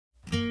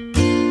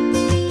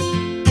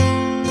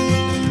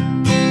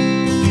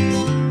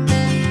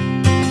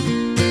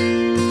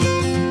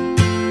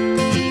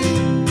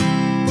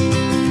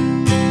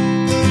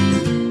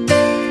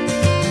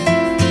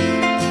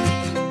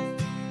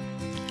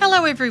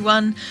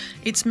everyone,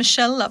 it's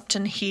Michelle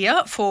Lupton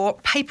here for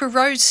Paper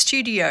Rose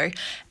Studio,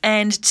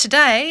 and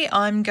today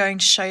I'm going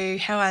to show you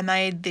how I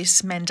made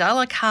this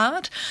mandala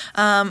card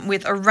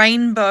with a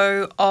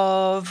rainbow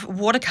of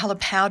watercolour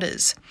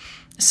powders.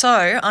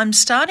 So I'm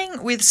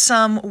starting with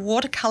some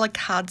watercolour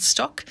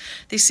cardstock.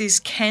 This is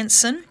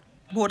Canson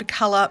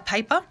watercolour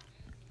paper.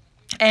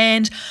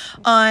 And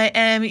I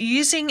am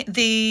using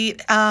the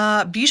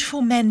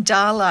beautiful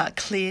Mandala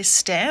clear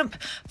stamp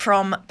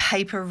from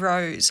Paper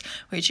Rose,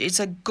 which is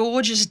a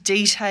gorgeous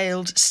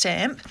detailed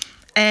stamp.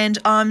 And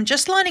I'm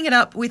just lining it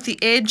up with the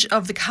edge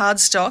of the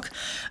cardstock,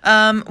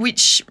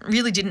 which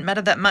really didn't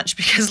matter that much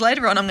because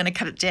later on I'm going to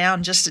cut it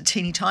down just a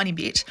teeny tiny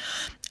bit.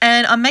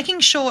 And I'm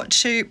making sure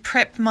to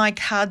prep my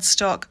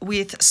cardstock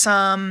with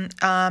some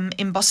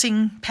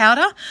embossing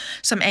powder,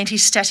 some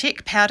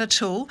anti-static powder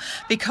tool,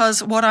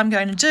 because what I'm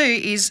going to do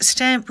is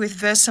stamp with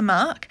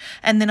Versamark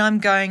and then I'm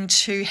going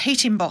to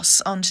heat emboss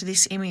onto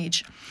this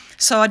image.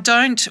 So I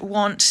don't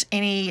want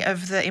any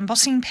of the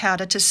embossing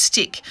powder to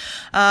stick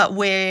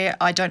where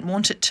I don't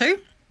want it to.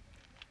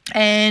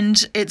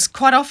 And it's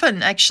quite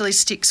often actually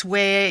sticks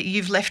where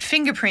you've left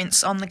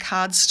fingerprints on the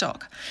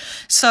cardstock.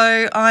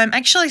 So I'm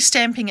actually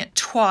stamping it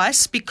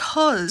twice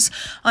because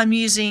I'm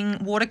using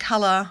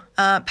watercolour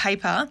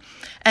paper,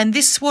 and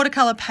this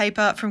watercolour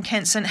paper from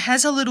Canson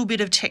has a little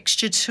bit of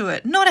texture to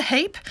it. Not a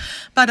heap,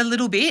 but a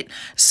little bit.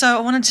 So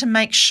I wanted to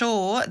make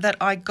sure that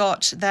I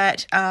got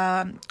that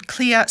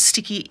clear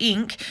sticky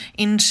ink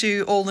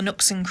into all the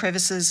nooks and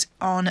crevices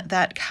on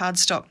that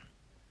cardstock.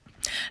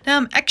 Now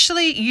I'm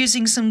actually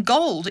using some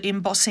gold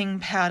embossing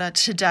powder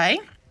today,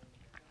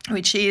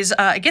 which is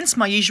against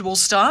my usual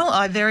style.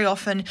 I very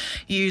often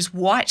use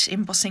white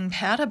embossing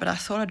powder, but I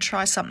thought I'd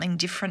try something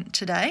different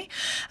today.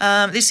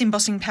 This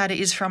embossing powder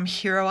is from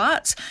Hero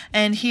Arts,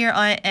 and here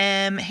I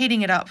am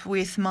heating it up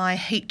with my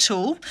heat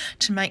tool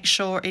to make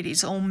sure it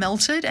is all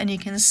melted, and you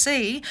can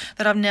see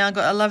that I've now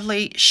got a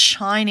lovely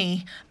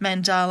shiny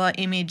mandala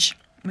image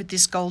with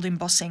this gold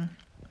embossing.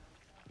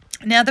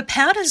 Now the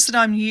powders that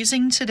I'm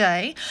using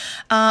today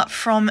are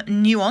from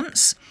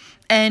Nuance,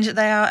 and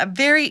they are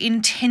very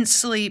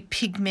intensely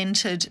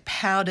pigmented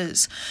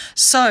powders.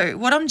 So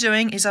what I'm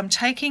doing is I'm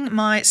taking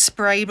my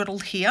spray bottle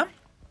here.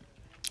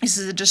 This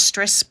is a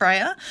distress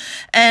sprayer,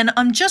 and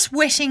I'm just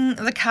wetting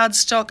the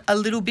cardstock a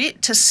little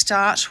bit to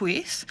start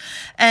with,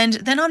 and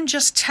then I'm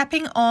just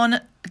tapping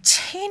on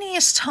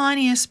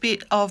tiniest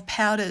bit of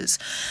powders.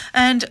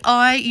 And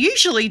I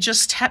usually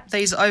just tap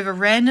these over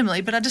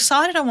randomly, but I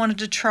decided I wanted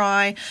to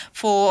try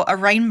for a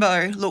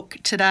rainbow look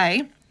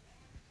today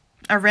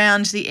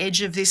around the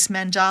edge of this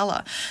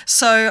mandala.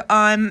 So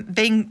I'm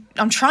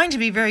trying to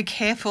be very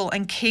careful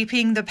and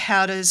keeping the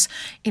powders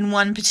in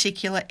one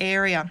particular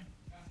area.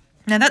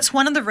 Now that's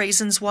one of the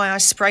reasons why I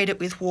sprayed it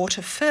with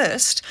water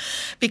first,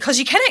 because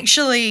you can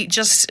actually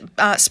just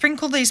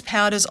sprinkle these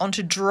powders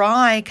onto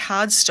dry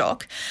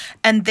cardstock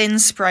and then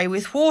spray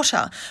with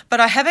water. But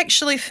I have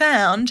actually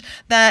found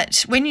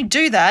that when you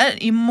do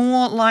that, you're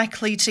more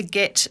likely to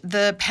get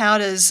the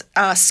powders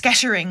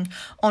scattering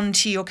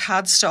onto your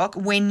cardstock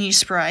when you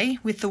spray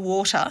with the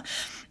water.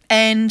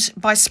 And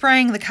by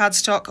spraying the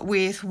cardstock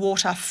with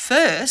water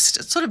first,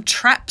 it sort of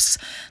traps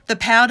the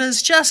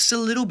powders just a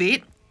little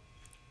bit,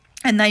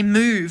 and they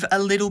move a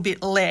little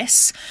bit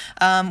less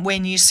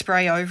when you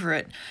spray over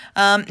it.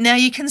 Now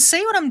you can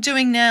see what I'm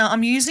doing now.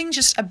 I'm using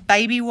just a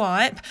baby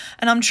wipe,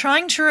 and I'm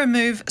trying to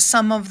remove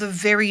some of the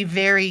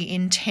very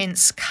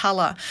intense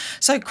colour.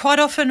 So quite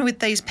often with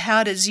these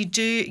powders you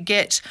do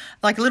get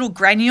like a little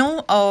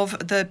granule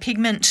of the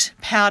pigment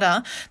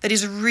powder that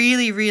is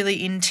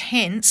really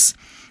intense.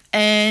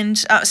 And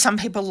some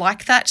people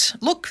like that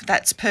look,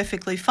 that's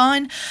perfectly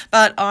fine,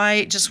 but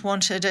I just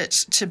wanted it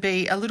to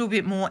be a little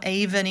bit more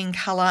even in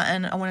colour,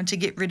 and I wanted to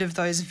get rid of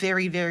those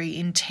very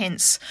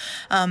intense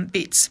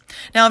bits.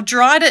 Now I've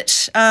dried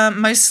it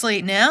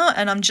mostly now,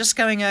 and I'm just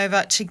going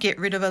over to get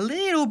rid of a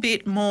little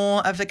bit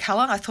more of the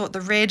colour. I thought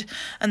the red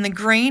and the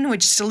green were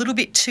just a little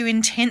bit too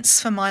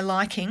intense for my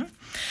liking.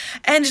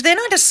 And then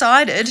I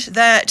decided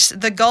that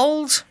the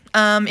gold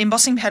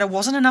embossing powder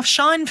wasn't enough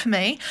shine for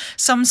me,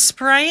 so I'm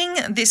spraying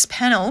this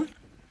panel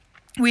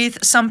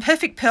with some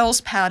Perfect Pearls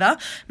powder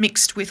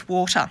mixed with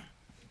water.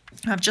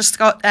 I've just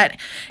got that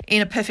in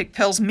a Perfect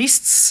Pearls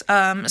Mists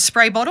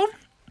spray bottle,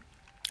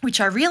 which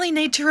I really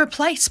need to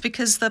replace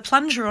because the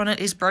plunger on it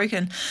is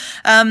broken.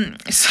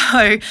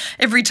 So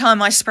every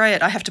time I spray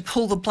it, I have to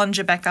pull the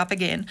plunger back up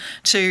again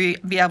to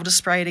be able to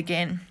spray it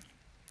again.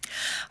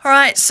 All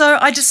right, so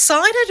I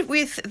decided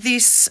with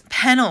this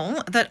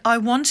panel that I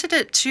wanted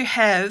it to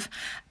have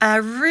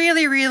a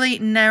really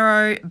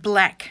narrow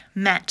black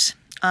mat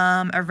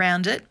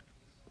around it.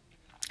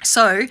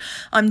 So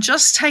I'm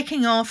just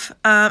taking off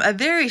a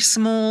very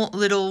small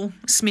little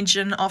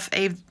smidgen off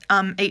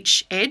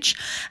each edge,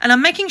 and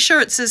I'm making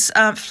sure it's as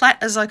flat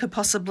as I could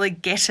possibly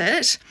get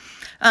it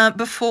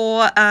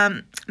before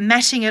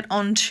matting it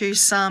onto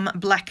some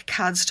black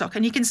cardstock.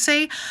 And you can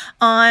see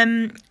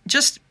I'm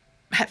just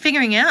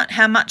figuring out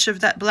how much of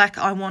that black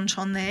I want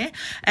on there,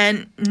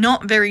 and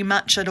not very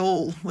much at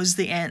all was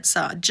the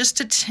answer. Just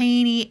a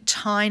teeny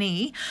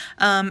tiny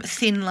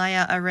thin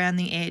layer around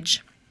the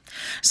edge.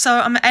 So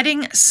I'm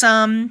adding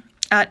some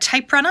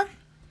tape runner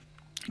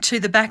to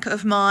the back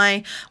of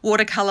my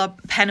watercolour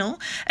panel,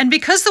 and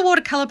because the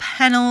watercolour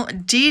panel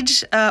did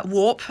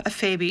warp a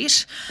fair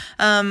bit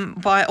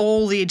by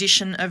all the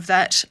addition of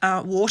that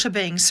water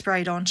being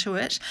sprayed onto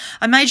it,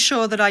 I made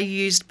sure that I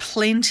used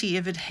plenty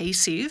of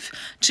adhesive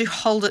to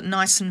hold it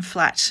nice and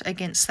flat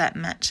against that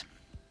mat.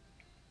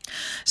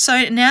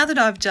 So now that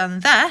I've done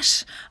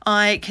that,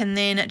 I can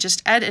then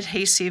just add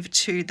adhesive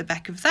to the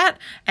back of that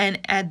and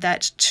add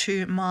that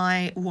to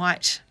my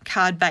white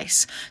card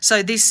base.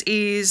 So this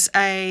is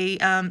a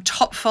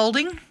top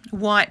folding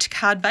white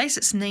card base.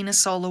 It's Nina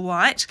Solar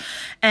White,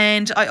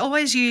 and I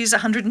always use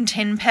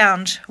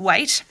 110-pound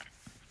weight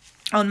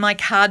on my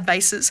card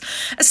bases,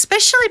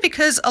 especially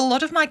because a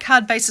lot of my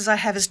card bases I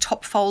have as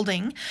top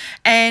folding,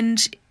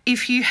 and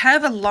if you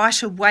have a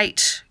lighter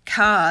weight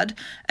card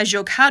as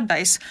your card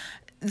base,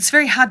 it's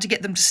very hard to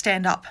get them to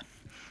stand up.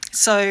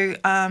 So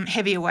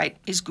heavier weight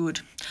is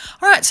good.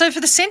 All right, so for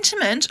the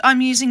sentiment,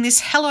 I'm using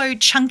this Hello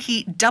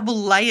Chunky double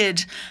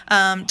layered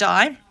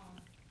die,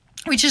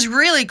 which is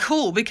really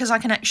cool because I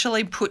can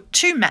actually put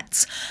 2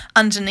 mats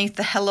underneath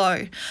the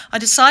hello. I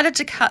decided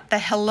to cut the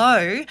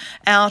hello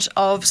out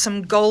of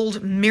some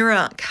gold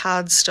mirror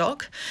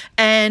cardstock,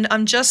 and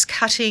I'm just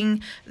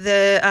cutting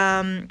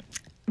the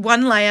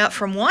one layer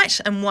from white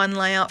and one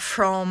layer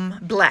from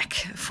black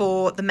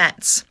for the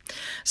mats.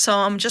 So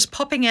I'm just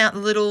popping out the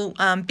little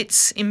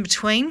bits in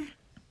between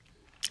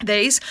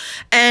these,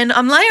 and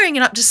I'm layering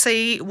it up to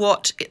see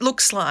what it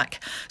looks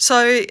like.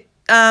 So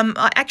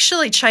I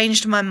actually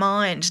changed my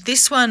mind.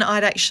 This one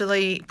I'd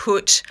actually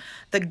put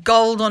the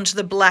gold onto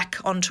the black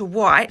onto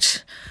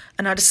white,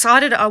 and I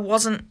decided I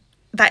wasn't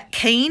that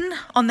keen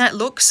on that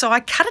look, so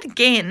I cut it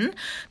again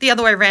the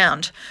other way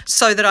around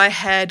so that I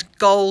had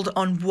gold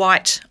on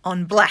white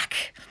on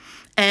black,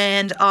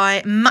 and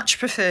I much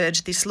preferred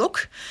this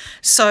look,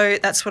 so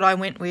that's what I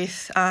went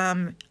with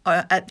in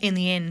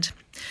the end.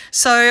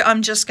 So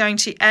I'm just going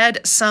to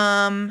add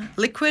some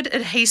liquid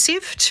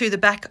adhesive to the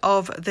back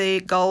of the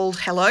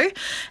gold hello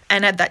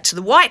and add that to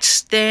the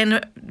white,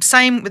 then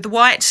same with the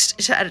white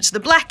to add it to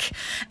the black,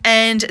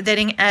 and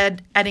then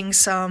adding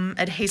some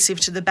adhesive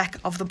to the back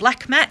of the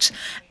black mat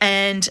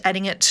and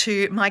adding it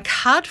to my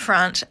card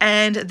front,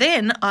 and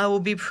then I will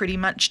be pretty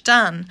much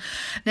done.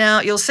 Now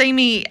you'll see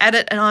me add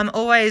it, and I'm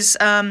always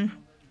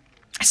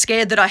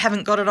scared that I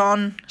haven't got it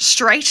on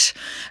straight,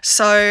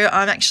 so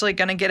I'm actually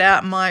going to get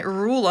out my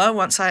ruler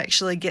once I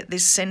actually get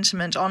this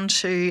sentiment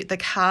onto the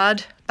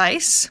card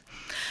base.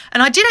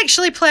 And I did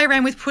actually play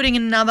around with putting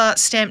another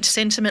stamped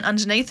sentiment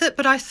underneath it,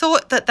 but I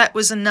thought that that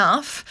was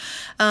enough,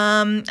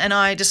 and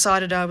I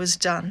decided I was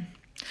done.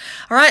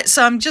 All right,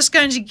 so I'm just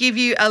going to give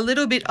you a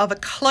little bit of a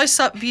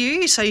close-up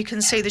view so you can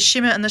see the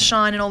shimmer and the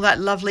shine and all that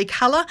lovely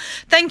colour.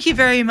 Thank you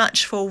very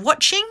much for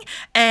watching,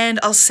 and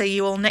I'll see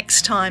you all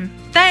next time.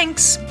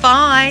 Thanks,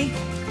 bye.